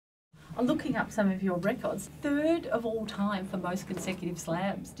I'm looking up some of your records. 3rd of all time for most consecutive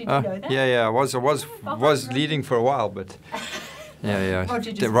slams. Did you know that? Yeah. I was leading for a while, but yeah.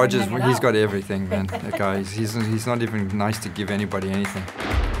 Roger's he's got everything, man. That guy, he's not even nice to give anybody anything.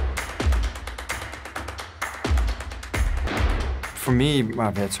 For me,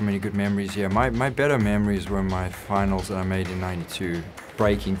 I've had so many good memories here. My better memories were my finals that I made in '92,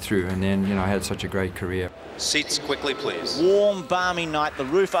 breaking through, and then I had such a great career. Seats quickly, please. Warm, balmy night, the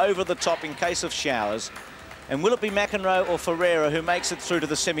roof over the top in case of showers. And will it be McEnroe or Ferreira who makes it through to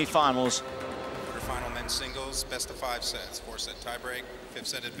the semi-finals? Quarterfinal men's singles, best of 5 sets, 4-set tiebreak, 5th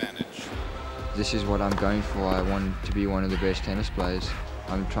set advantage. This is what I'm going for. I want to be one of the best tennis players.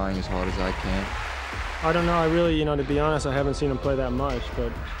 I'm trying as hard as I can. I don't know, I really, to be honest, I haven't seen him play that much,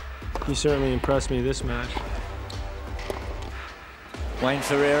 but he certainly impressed me this match. Wayne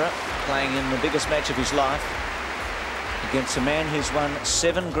Ferreira playing in the biggest match of his life against a man who's won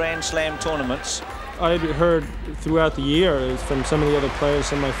 7 Grand Slam tournaments. I had heard throughout the year from some of the other players,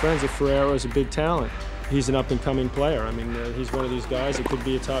 some of my friends, that Ferreira is a big talent. He's an up-and-coming player. I mean, he's one of these guys that could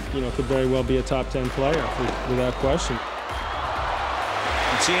be a top, could very well be a top 10 player without question.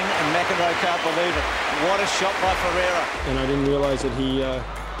 It's in, and McEnroe can't believe it. What a shot by Ferreira. And I didn't realize that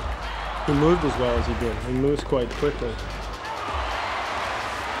he moved as well as he did. He moves quite quickly.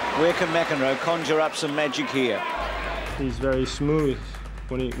 Where can McEnroe conjure up some magic here? He's very smooth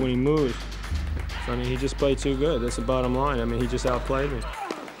when he moves. I mean, he just played too good. That's the bottom line. I mean, he just outplayed me.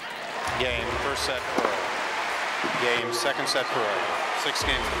 Game, 1st set, Ferreira. Game, 2nd set, Ferreira. 6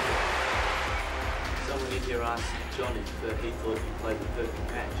 games. Someone in here asked John if he thought you played the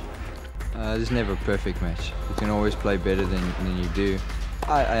perfect match. There's never a perfect match. You can always play better than you do.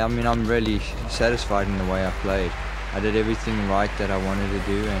 I mean, I'm really satisfied in the way I played. I did everything right that I wanted to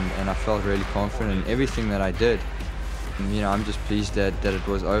do, and I felt really confident in everything that I did. And, I'm just pleased that it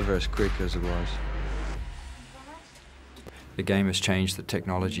was over as quick as it was. The game has changed, the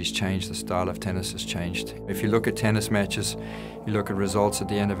technology's changed, the style of tennis has changed. If you look at tennis matches, you look at results at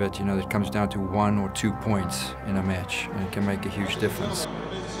the end of it, it comes down to 1 or 2 points in a match, and it can make a huge difference.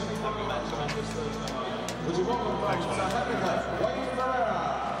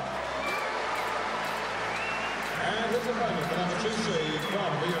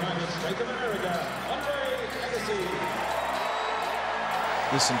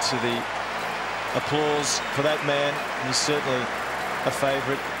 Listen to the applause for that man. He's certainly a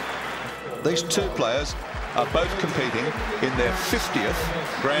favourite. These 2 players are both competing in their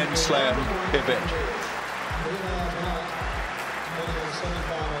 50th Grand Slam event.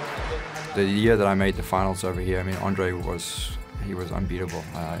 The year that I made the finals over here, I mean, Andre was unbeatable.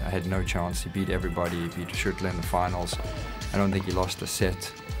 I had no chance. He beat everybody. He beat Schüttler in the finals. I don't think he lost a set.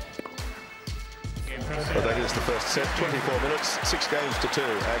 Well, that is the first set, 24 minutes, 6 games to 2,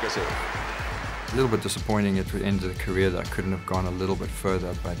 Agassi. A little bit disappointing at the end of the career that I couldn't have gone a little bit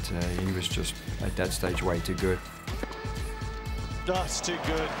further, but he was just, at that stage, way too good. That's too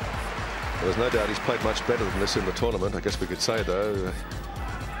good. There's no doubt he's played much better than this in the tournament. I guess we could say, though,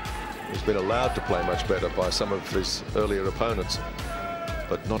 he's been allowed to play much better by some of his earlier opponents,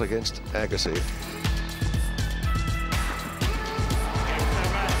 but not against Agassi.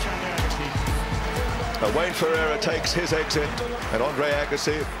 Wayne Ferreira takes his exit, and Andre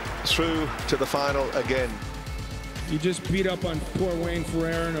Agassi through to the final again. You just beat up on poor Wayne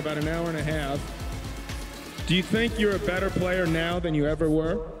Ferreira in about an hour and a half. Do you think you're a better player now than you ever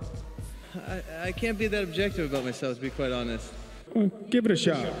were? I can't be that objective about myself, to be quite honest. Well, give it a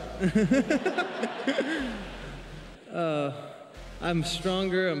shot. I'm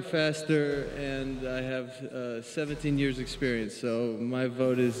stronger, I'm faster, and I have 17 years experience, so my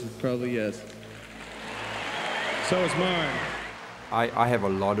vote is probably yes. So is mine. I have a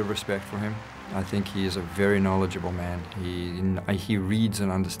lot of respect for him. I think he is a very knowledgeable man. He reads and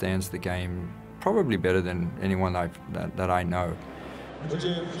understands the game probably better than anyone that I know. Would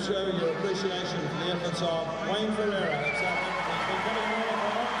you show your appreciation for the efforts of Wayne Ferreira?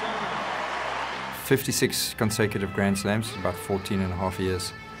 56 consecutive Grand Slams, about 14 and a half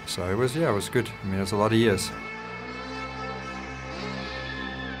years. So it was good. I mean, it was a lot of years.